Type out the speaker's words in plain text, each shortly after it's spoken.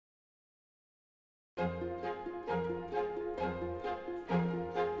In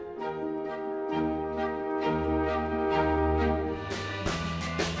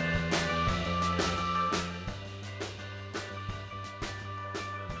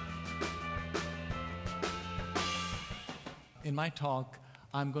my talk,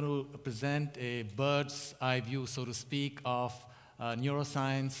 I'm going to present a bird's eye view, so to speak, of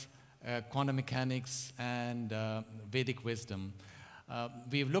neuroscience, quantum mechanics, and Vedic wisdom.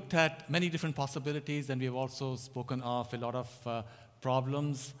 We've looked at many different possibilities, and we've also spoken of a lot of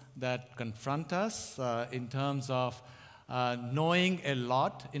problems that confront us in terms of knowing a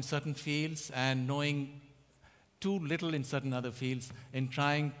lot in certain fields and knowing too little in certain other fields, in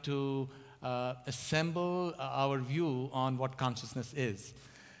trying to assemble our view on what consciousness is.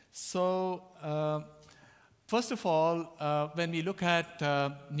 So, first of all, when we look at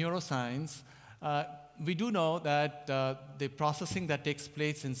neuroscience, we do know that the processing that takes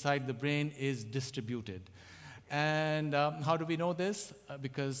place inside the brain is distributed. And how do we know this?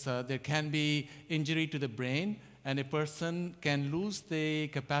 Because there can be injury to the brain, and a person can lose the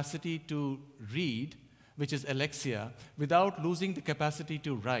capacity to read, which is alexia, without losing the capacity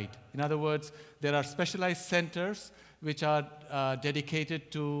to write. In other words, there are specialized centers which are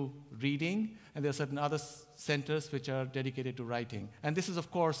dedicated to reading, and there are certain other centers which are dedicated to writing. And this is,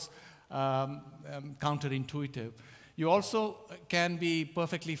 of course, counterintuitive. You also can be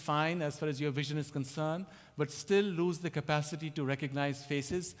perfectly fine as far as your vision is concerned, but still lose the capacity to recognize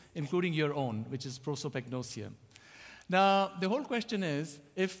faces, including your own, which is prosopagnosia. Now, the whole question is,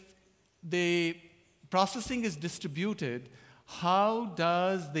 if the processing is distributed, how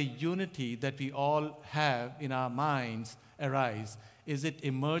does the unity that we all have in our minds arise? Is it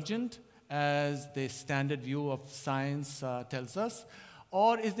emergent, as the standard view of science tells us?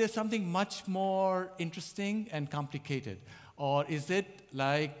 Or is there something much more interesting and complicated? Or is it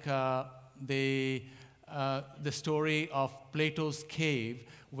like the story of Plato's cave,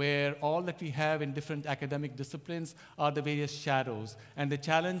 where all that we have in different academic disciplines are the various shadows? And the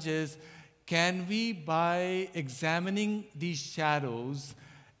challenge is, can we, by examining these shadows,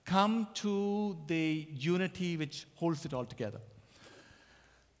 come to the unity which holds it all together?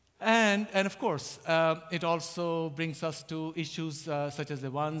 And of course, it also brings us to issues such as the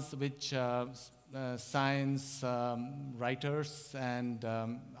ones which science writers and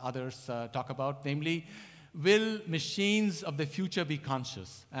others talk about, namely, will machines of the future be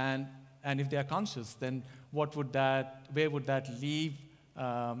conscious? And if they are conscious, then where would that leave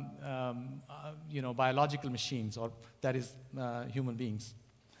biological machines, or that is human beings?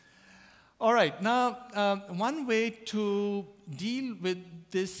 All right, now one way to deal with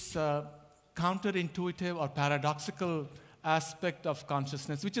this counterintuitive or paradoxical aspect of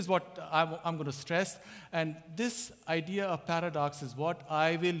consciousness, which is what I'm going to stress, and this idea of paradox is what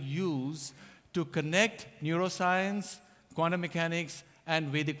I will use to connect neuroscience, quantum mechanics, and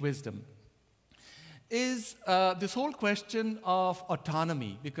Vedic wisdom, is this whole question of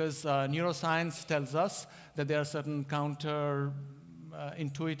autonomy, because neuroscience tells us that there are certain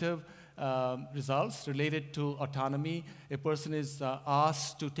counterintuitive results related to autonomy. A person is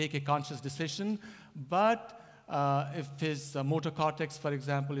asked to take a conscious decision, but if his motor cortex, for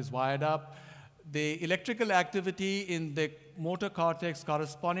example, is wired up, the electrical activity in the motor cortex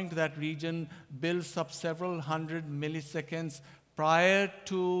corresponding to that region builds up several hundred milliseconds prior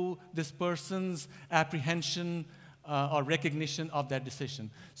to this person's apprehension or recognition of that decision.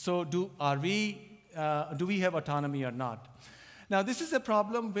 So do we have autonomy or not? Now, this is a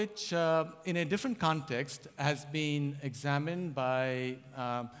problem which, in a different context, has been examined by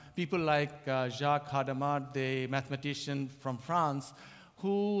people like Jacques Hadamard, the mathematician from France,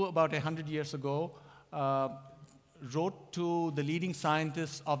 who about 100 years ago wrote to the leading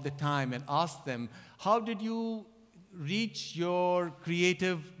scientists of the time and asked them, how did you reach your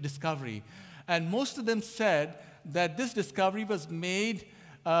creative discovery? And most of them said that this discovery was made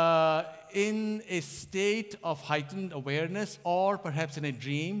in a state of heightened awareness, or perhaps in a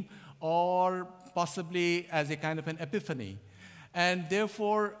dream, or possibly as a kind of an epiphany. And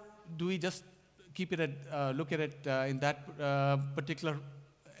therefore, do we just keep it look at it in that particular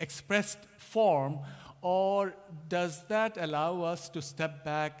expressed form, or does that allow us to step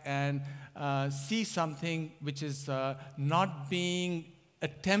back and see something which is not being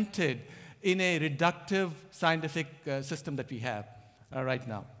attempted in a reductive scientific system that we have right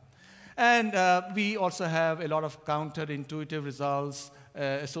now? And we also have a lot of counterintuitive results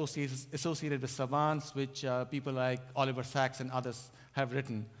associated with savants, which people like Oliver Sacks and others have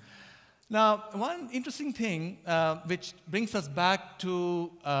written. Now, one interesting thing which brings us back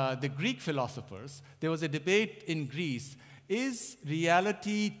to the Greek philosophers, there was a debate in Greece: is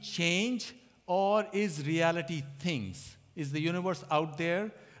reality change or is reality things? Is the universe out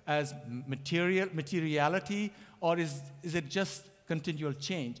there as materiality, or is it just continual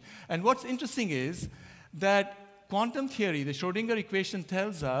change? And what's interesting is that quantum theory, the Schrodinger equation,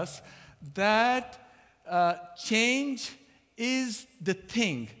 tells us that change is the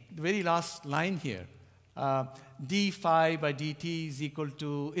thing. The very last line here, d phi by dt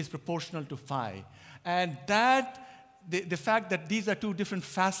is proportional to phi. And that, the fact that these are two different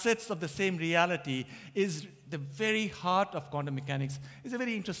facets of the same reality is the very heart of quantum mechanics, is a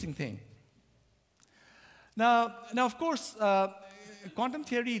very interesting thing. Now of course, quantum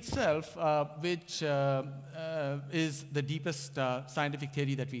theory itself, which is the deepest scientific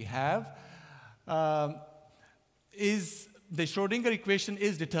theory that we have, the Schrodinger equation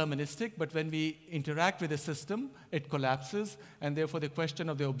is deterministic, but when we interact with a system, it collapses, and therefore the question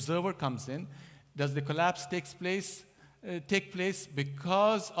of the observer comes in. Does the collapse take place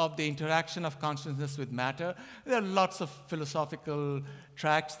because of the interaction of consciousness with matter? There are lots of philosophical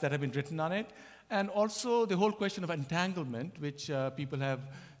tracts that have been written on it, and also the whole question of entanglement, which people have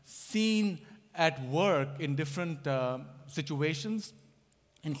seen at work in different situations,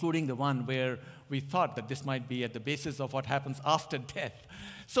 including the one where we thought that this might be at the basis of what happens after death.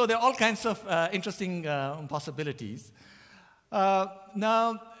 So there are all kinds of interesting possibilities.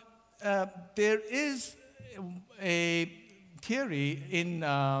 Now, there is a theory in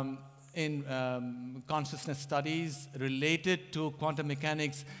consciousness studies related to quantum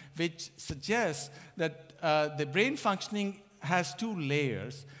mechanics which suggests that the brain functioning has two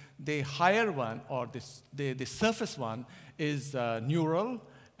layers. The higher one, or the surface one, is neural.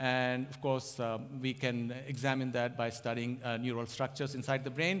 And of course, we can examine that by studying neural structures inside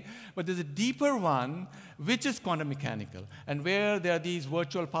the brain. But there's a deeper one, which is quantum mechanical, and where there are these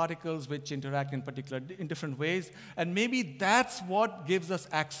virtual particles which interact in different ways. And maybe that's what gives us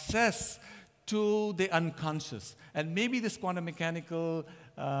access to the unconscious. And maybe this quantum mechanical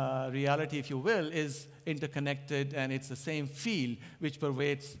reality, if you will, is interconnected, and it's the same field which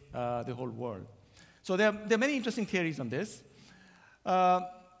pervades the whole world. So there are many interesting theories on this.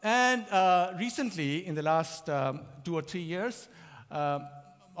 And recently, in the last 2 or 3 years,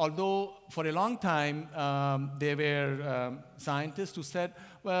 although for a long time there were scientists who said,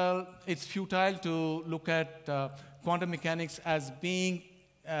 well, it's futile to look at quantum mechanics as being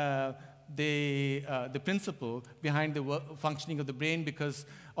the principle behind the functioning of the brain because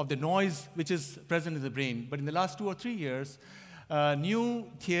of the noise which is present in the brain. But in the last 2 or 3 years, new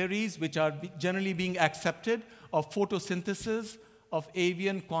theories which are generally being accepted of photosynthesis, of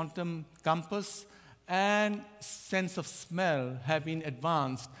avian quantum compass, and sense of smell have been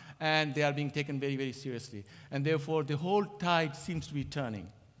advanced, and they are being taken very, very seriously. And therefore, the whole tide seems to be turning.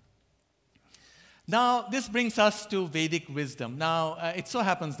 Now, this brings us to Vedic wisdom. Now, it so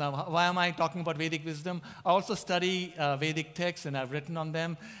happens now, why am I talking about Vedic wisdom? I also study Vedic texts, and I've written on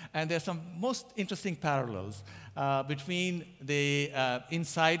them, and there's some most interesting parallels between the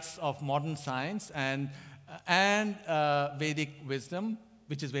insights of modern science and Vedic wisdom,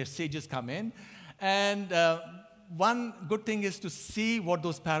 which is where sages come in. And one good thing is to see what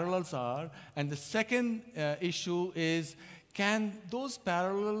those parallels are. And the second issue is, can those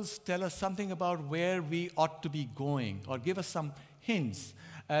parallels tell us something about where we ought to be going, or give us some hints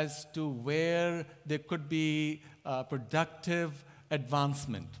as to where there could be productive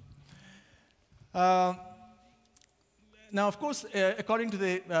advancement? Now, of course, according to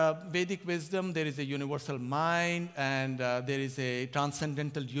the Vedic wisdom, there is a universal mind, and there is a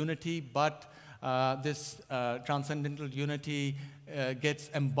transcendental unity, but this transcendental unity gets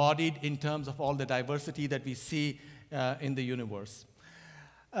embodied in terms of all the diversity that we see in the universe.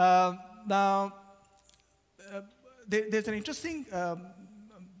 Now, there's an interesting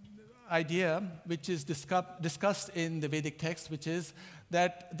idea which is discussed in the Vedic text, which is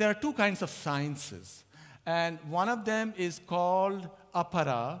that there are two kinds of sciences. And one of them is called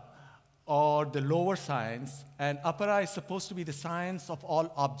apara, or the lower science. And apara is supposed to be the science of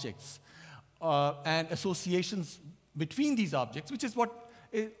all objects and associations between these objects, which is what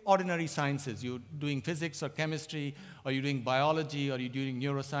ordinary science is. You're doing physics or chemistry, or you're doing biology, or you're doing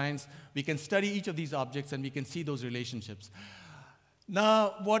neuroscience. We can study each of these objects, and we can see those relationships.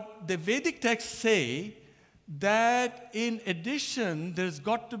 Now, what the Vedic texts say, that in addition, there's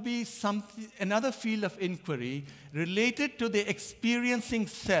got to be another field of inquiry related to the experiencing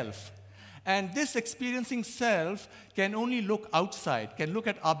self. And this experiencing self can only look outside, can look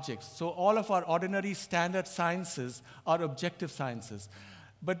at objects. So all of our ordinary standard sciences are objective sciences.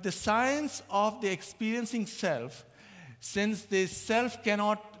 But the science of the experiencing self, since the self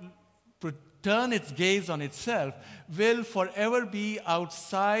cannot turn its gaze on itself will forever be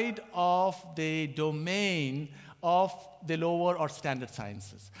outside of the domain of the lower or standard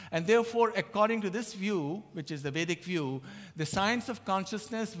sciences. And therefore, according to this view, which is the Vedic view, the science of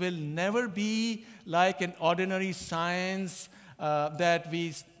consciousness will never be like an ordinary science that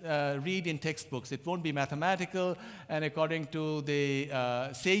we read in textbooks. It won't be mathematical, and according to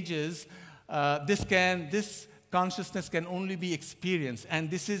the sages, this consciousness can only be experienced, and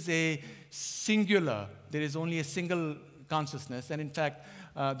this is a singular. There is only a single consciousness, and in fact,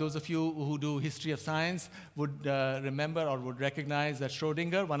 those of you who do history of science would remember or would recognize that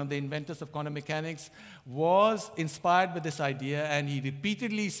Schrödinger, one of the inventors of quantum mechanics, was inspired by this idea, and he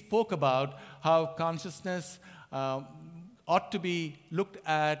repeatedly spoke about how consciousness ought to be looked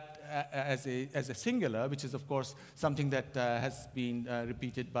at as a singular, which is, of course, something that has been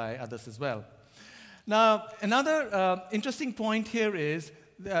repeated by others as well. Now, another interesting point here is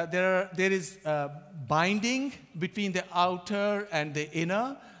there is binding between the outer and the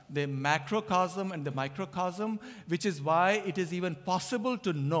inner, the macrocosm and the microcosm, which is why it is even possible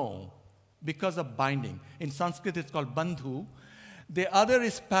to know because of binding. In Sanskrit, it's called bandhu. The other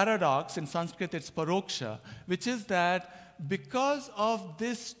is paradox. In Sanskrit, it's paroksha, which is that because of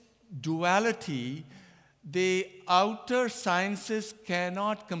this duality, the outer sciences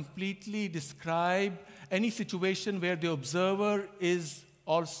cannot completely describe any situation where the observer is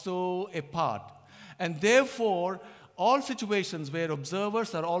also a part. And therefore, all situations where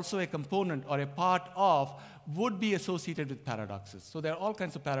observers are also a component or a part of would be associated with paradoxes. So there are all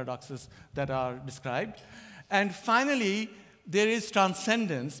kinds of paradoxes that are described. And finally, there is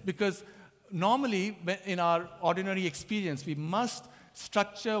transcendence, because normally in our ordinary experience, we must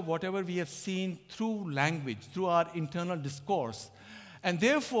structure whatever we have seen through language, through our internal discourse. And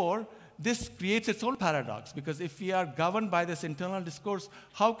therefore, this creates its own paradox, because if we are governed by this internal discourse,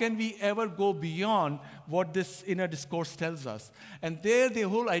 how can we ever go beyond what this inner discourse tells us? And there, the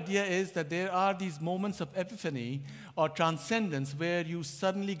whole idea is that there are these moments of epiphany or transcendence where you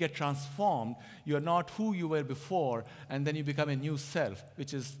suddenly get transformed. You're not who you were before, and then you become a new self,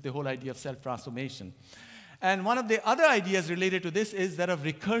 which is the whole idea of self-transformation. And one of the other ideas related to this is that of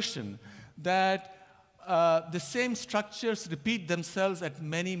recursion, that the same structures repeat themselves at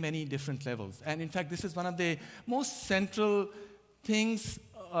many, many different levels. And in fact, this is one of the most central things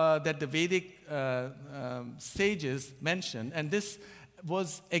that the Vedic sages mentioned. And this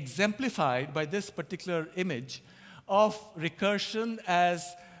was exemplified by this particular image of recursion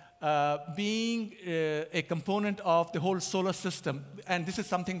as being a component of the whole solar system. And this is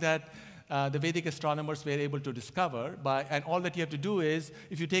something that the Vedic astronomers were able to discover. And all that you have to do is,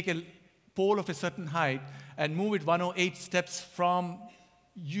 if you take a pole of a certain height and move it 108 steps from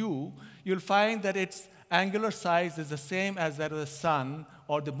you, you'll find that its angular size is the same as that of the sun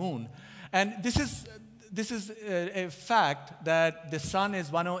or the moon. And this is a fact that the sun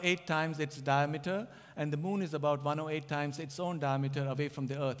is 108 times its diameter, and the moon is about 108 times its own diameter away from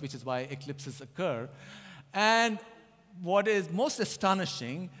the earth, which is why eclipses occur. And what is most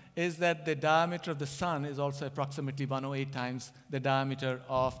astonishing is that the diameter of the sun is also approximately 108 times the diameter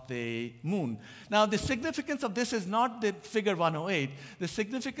of the moon. Now, the significance of this is not the figure 108. The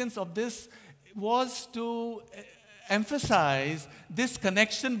significance of this was to emphasize this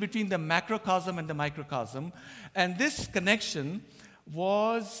connection between the macrocosm and the microcosm. And this connection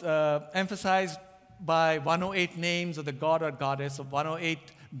was emphasized by 108 names of the god or goddess, of 108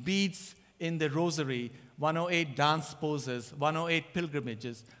 beads in the rosary, 108 dance poses, 108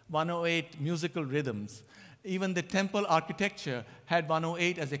 pilgrimages, 108 musical rhythms. Even the temple architecture had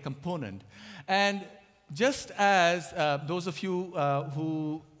 108 as a component. And just as those of you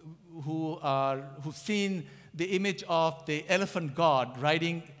who've seen the image of the elephant god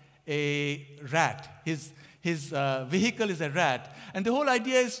riding a rat, his vehicle is a rat, and the whole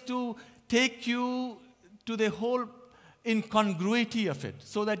idea is to take you to the whole incongruity of it,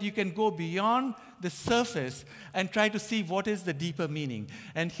 so that you can go beyond the surface and try to see what is the deeper meaning.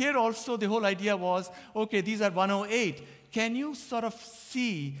 And here also the whole idea was, okay, these are 108. Can you sort of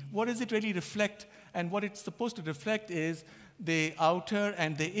see what does it really reflect? And what it's supposed to reflect is the outer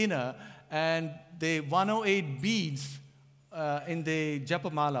and the inner, and the 108 beads in the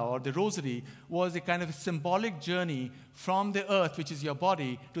Japamala or the rosary was a kind of a symbolic journey from the earth, which is your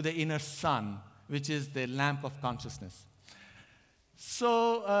body, to the inner sun, which is the lamp of consciousness.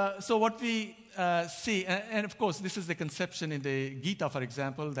 So what we see, and of course this is the conception in the Gita, for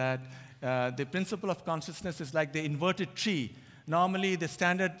example, that the principle of consciousness is like the inverted tree. Normally the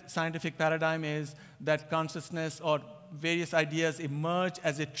standard scientific paradigm is that consciousness or various ideas emerge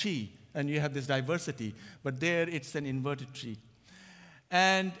as a tree, and you have this diversity, but there it's an inverted tree.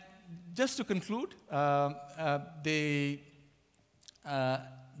 And just to conclude, the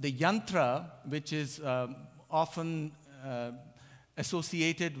yantra, which is often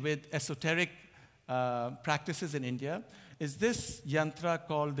associated with esoteric practices in India, is this yantra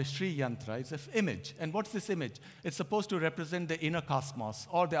called the Sri Yantra. It's an image. And what's this image? It's supposed to represent the inner cosmos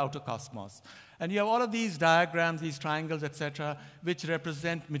or the outer cosmos. And you have all of these diagrams, these triangles, etc., which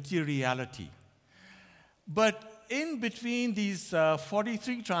represent materiality. But in between these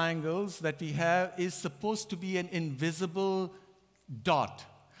 43 triangles that we have is supposed to be an invisible dot.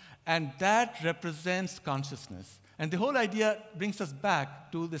 And that represents consciousness. And the whole idea brings us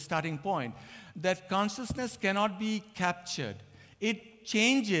back to the starting point, that consciousness cannot be captured. It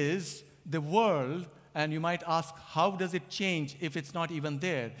changes the world, and you might ask, how does it change if it's not even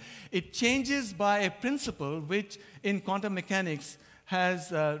there? It changes by a principle which in quantum mechanics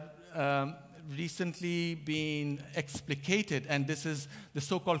has recently been explicated, and this is the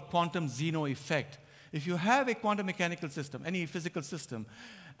so-called quantum Zeno effect. If you have a quantum mechanical system, any physical system,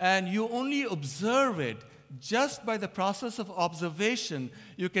 and you only observe it, just by the process of observation,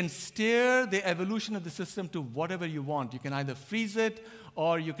 you can steer the evolution of the system to whatever you want. You can either freeze it,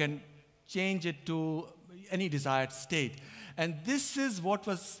 or you can change it to any desired state. And this is what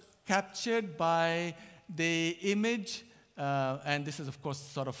was captured by the image, and this is, of course,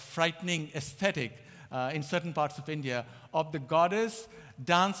 sort of frightening aesthetic in certain parts of India, of the goddess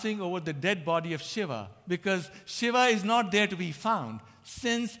dancing over the dead body of Shiva, because Shiva is not there to be found,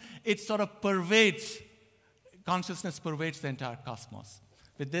 since it sort of pervades, consciousness pervades the entire cosmos.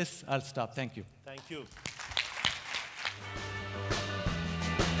 With this, I'll stop. Thank you. Thank you.